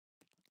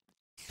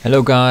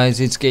Hello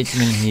guys, it's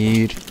Gatedemon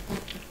here.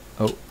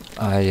 Oh,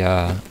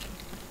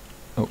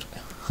 oh,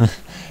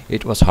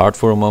 it was hard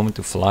for a moment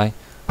to fly.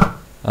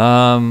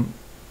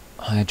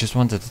 I just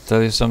wanted to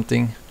tell you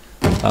something.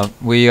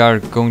 We are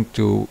going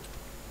to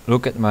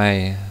look at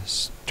my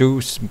two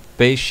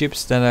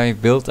spaceships that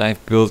I've built.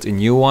 I've built a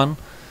new one.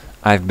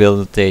 I've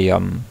built a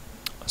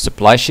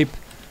supply ship,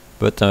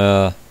 but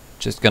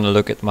just gonna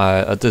look at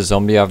the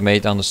zombie I've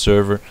made on the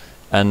server,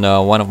 and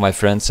one of my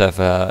friends have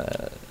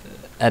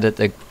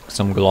added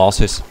some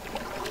glasses.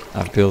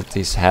 I've built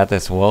this hat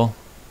as well.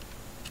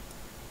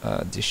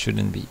 This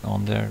shouldn't be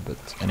on there, but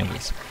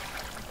anyways,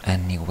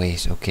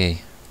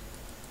 okay.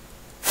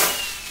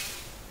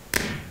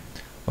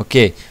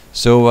 Okay,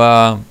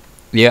 so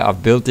yeah, I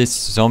built this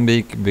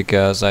zombie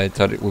because I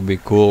thought it would be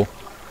cool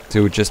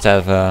to just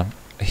have a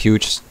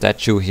huge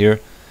statue here,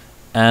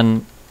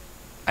 and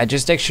I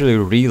just actually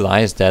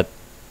realized that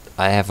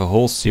I have a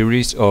whole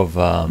series of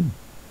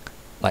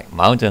like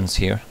mountains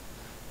here.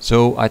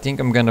 So I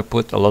think I'm gonna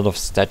put a lot of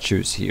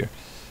statues here.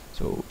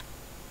 So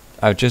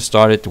I've just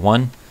started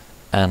one,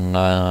 and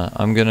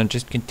I'm gonna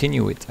just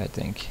continue it, I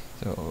think.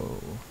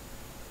 So,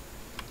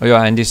 oh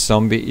yeah, and this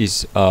zombie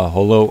is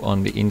hollow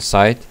on the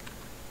inside,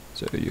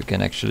 so you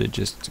can actually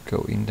just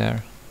go in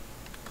there.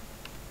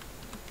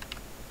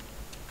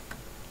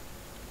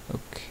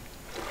 Okay,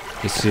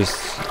 that's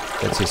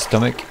his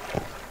stomach.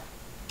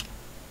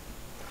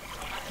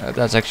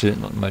 That's actually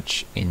not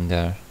much in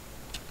there,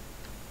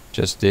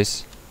 just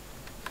this,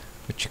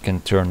 which you can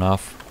turn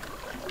off.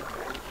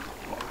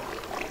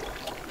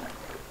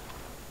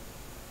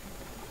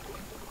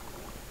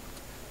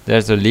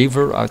 There's a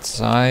lever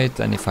outside,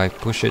 and if I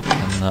push it,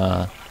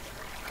 then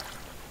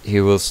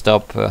he will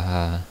stop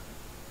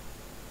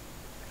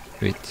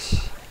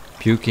with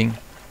puking.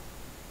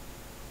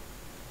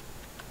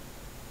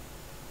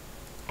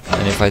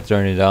 And if I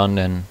turn it on,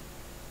 then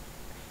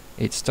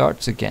it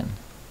starts again.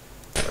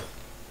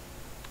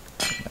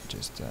 I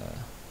just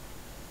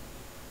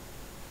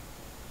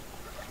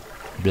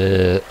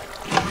bleh.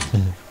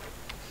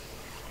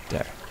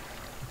 There.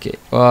 Okay.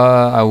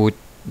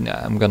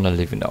 I'm gonna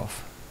leave it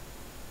off.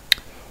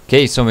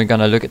 Okay, so we're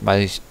gonna look at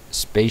my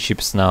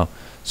spaceships now.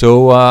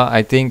 So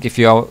I think if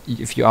you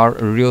are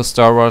a real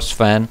Star Wars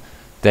fan,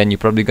 then you're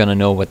probably gonna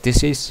know what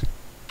this is.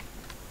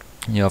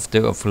 You have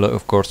to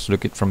of course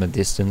look it from a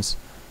distance.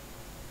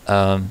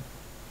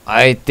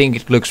 I think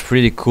it looks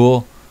pretty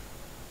cool,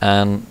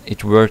 and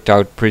it worked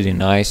out pretty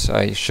nice.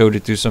 I showed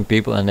it to some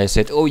people, and they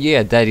said, "Oh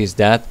yeah, that is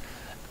that,"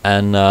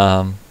 and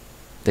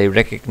they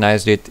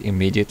recognized it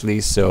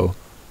immediately. So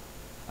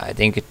I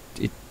think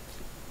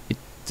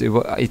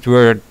it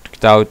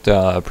worked out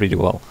pretty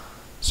well.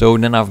 So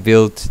then I've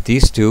built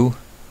these two,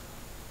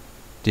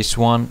 this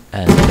one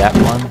and that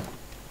one.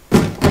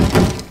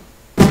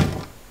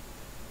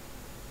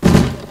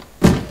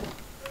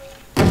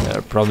 There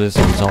are probably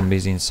some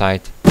zombies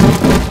inside,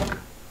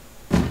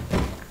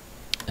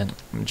 and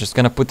I'm just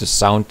gonna put the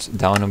sound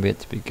down a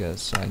bit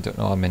because I don't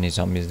know how many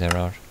zombies there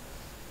are.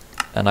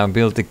 And I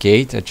built the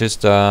gate. I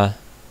just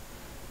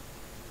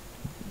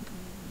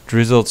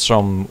drizzled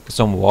some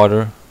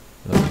water.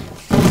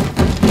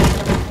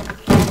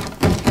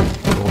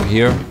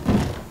 Here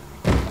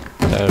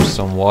there's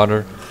some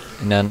water,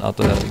 and then at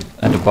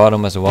the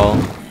bottom as well,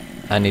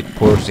 and it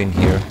pours in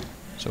here,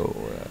 so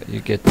you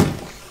get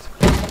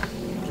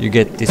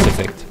this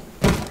effect.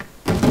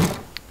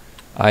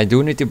 I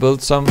do need to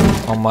build some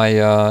on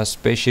my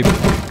spaceship,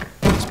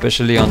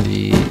 especially on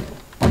the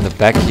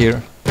back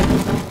here.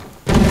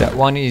 That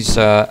one is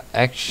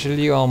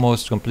actually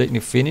almost completely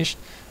finished,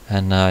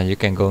 and you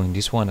can go in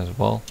this one as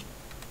well.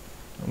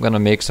 I'm gonna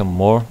make some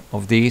more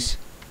of these.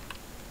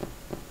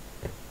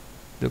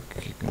 Look,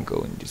 you can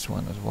go in this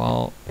one as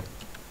well.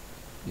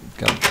 You've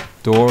got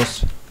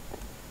doors.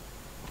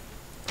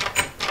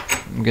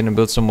 I'm gonna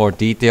build some more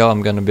detail.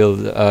 I'm gonna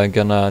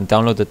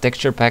download the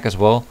texture pack as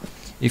well.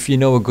 If you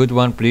know a good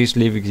one, please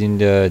leave it in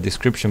the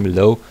description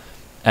below,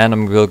 and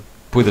I'm gonna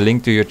put a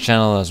link to your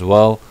channel as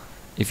well.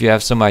 If you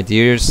have some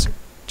ideas,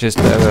 just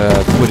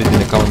put it in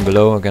the comment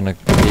below. I'm gonna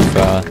leave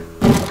a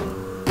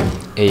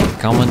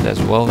comment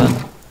as well then.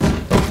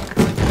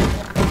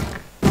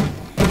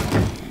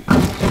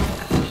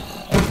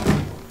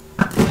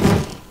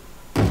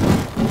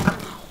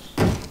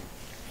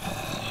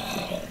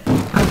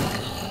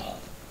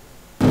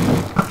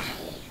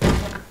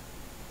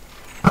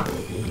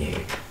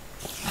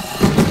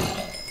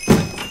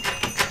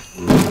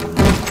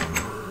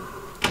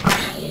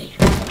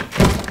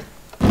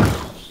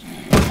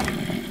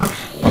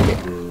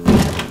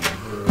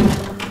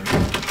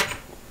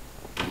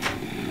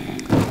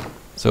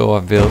 So I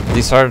built,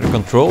 these are the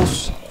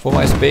controls for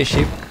my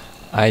spaceship.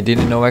 I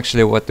didn't know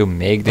actually what to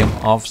make them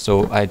of,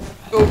 so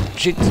oh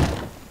shit!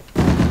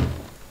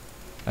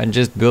 I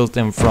just built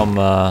them from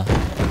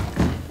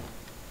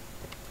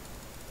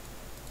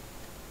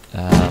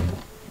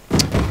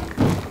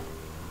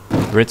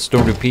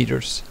redstone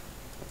repeaters.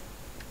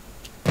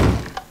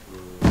 That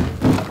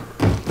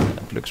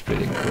looks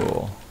pretty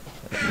cool.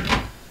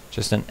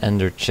 Just an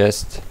ender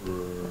chest.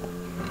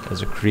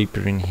 There's a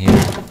creeper in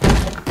here.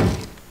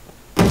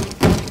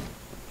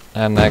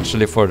 and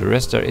actually for the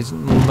rest there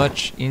isn't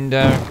much in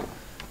there,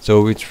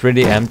 so it's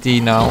pretty empty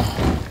now.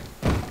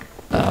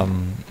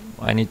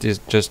 I need to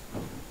just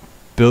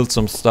build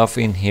some stuff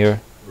in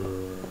here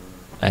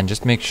and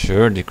just make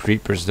sure the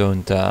creepers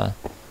don't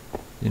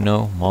you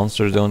know,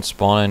 monsters don't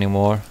spawn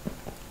anymore.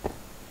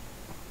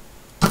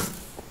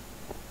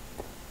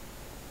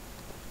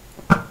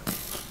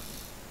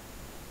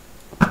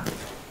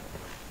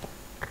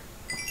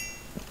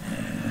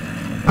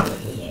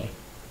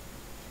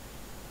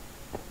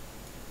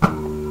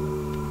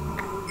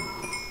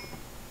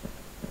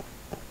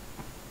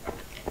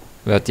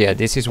 But yeah,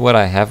 this is what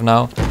I have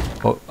now.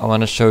 Oh, I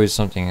want to show you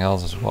something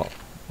else as well,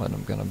 what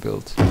I'm gonna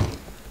build.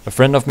 A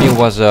friend of me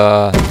was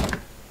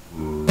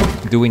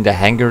doing the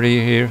hangar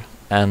here,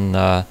 and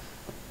I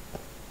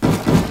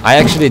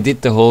actually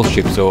did the whole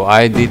ship, so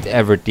I did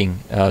everything.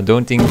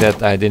 Don't think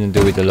that I didn't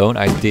do it alone.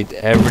 I did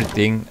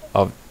everything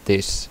of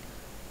this.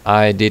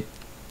 I did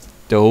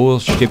the whole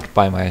ship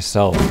by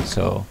myself,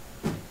 so.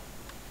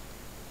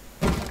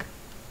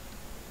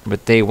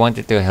 But they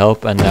wanted to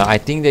help, and I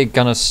think they're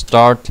gonna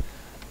start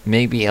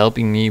maybe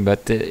helping me,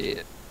 but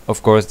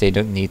of course they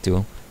don't need to.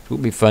 It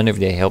would be fun if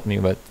they help me,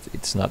 but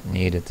it's not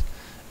needed.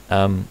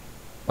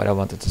 What I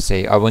wanted to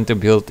say, I want to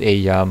build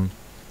a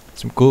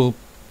some cool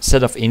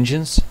set of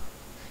engines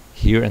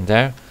here and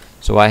there.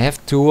 So I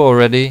have 2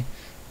 already,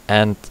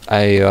 and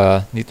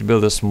I need to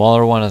build a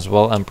smaller one as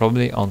well, and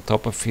probably on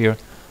top of here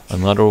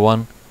another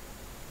one.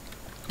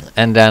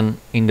 And then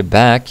in the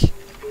back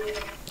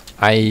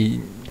I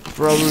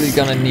probably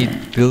gonna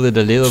need build it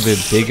a little bit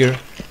bigger,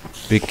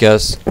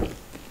 because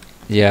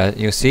yeah,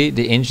 you see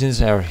the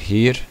engines are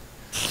here,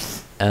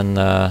 and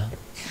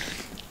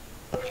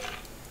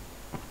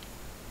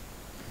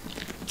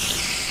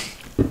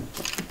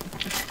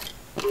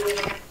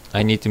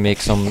I need to make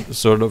some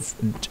sort of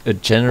a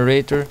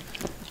generator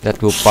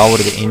that will power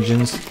the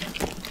engines,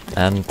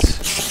 and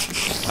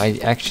I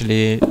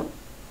actually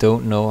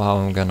don't know how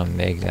I'm gonna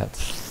make that.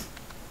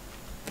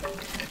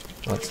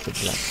 What's the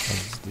black? What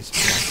is this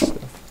black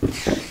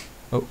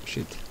stuff? Oh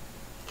shit.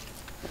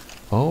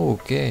 Oh,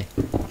 okay.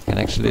 Can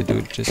actually do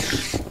it,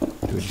 just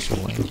do it this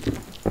way.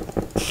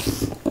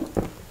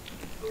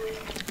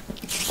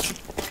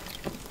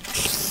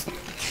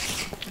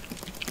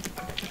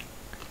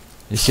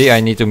 You see,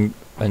 I need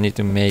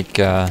to make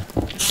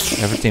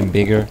everything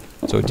bigger,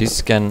 so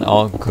this can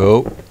all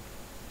go,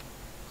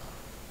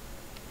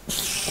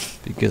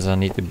 because I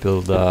need to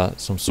build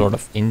some sort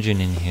of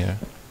engine in here.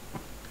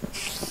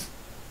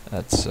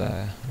 That's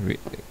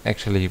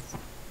actually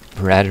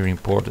rather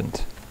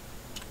important.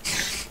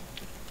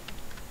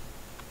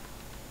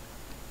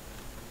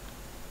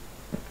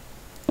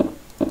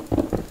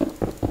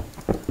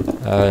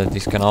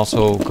 This can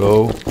also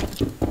go.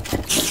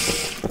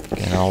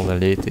 Can all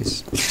delete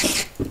this.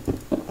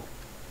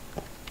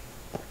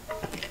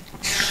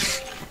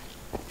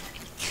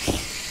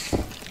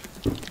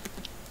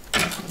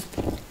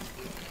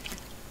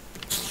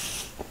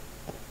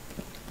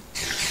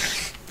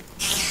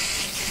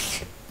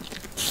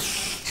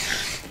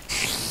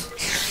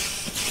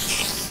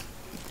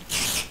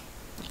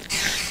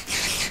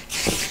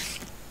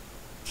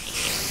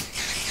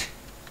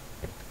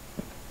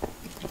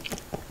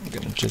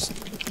 Just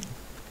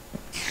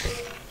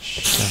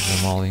shove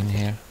them all in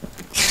here.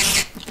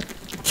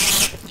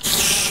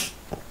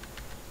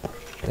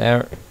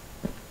 There.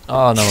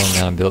 Oh no, I'm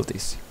gonna build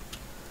these.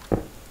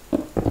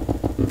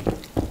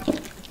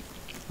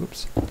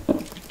 Oops.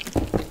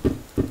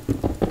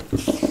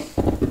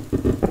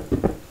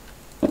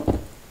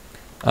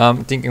 I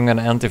think I'm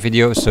gonna end the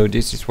video. So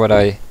this is what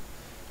I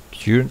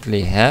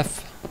currently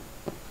have,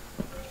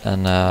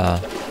 and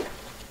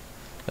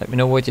let me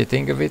know what you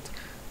think of it.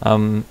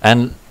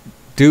 And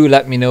do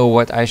let me know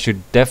what I should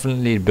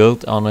definitely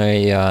build on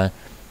a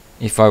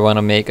if I want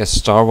to make a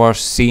Star Wars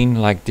scene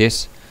like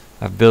this.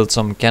 I've built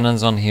some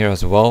cannons on here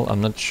as well.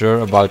 I'm not sure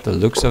about the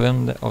looks of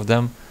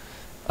them.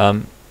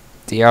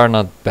 They are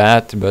not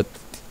bad, but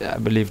I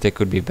believe they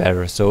could be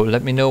better. So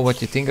let me know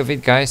what you think of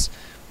it, guys,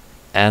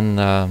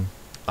 and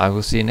I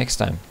will see you next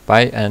time.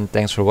 Bye, and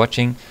thanks for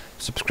watching.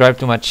 Subscribe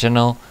to my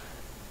channel,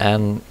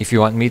 and if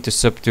you want me to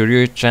sub to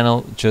your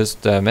channel,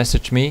 just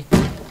message me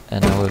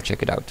and I will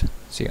check it out.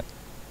 See ya.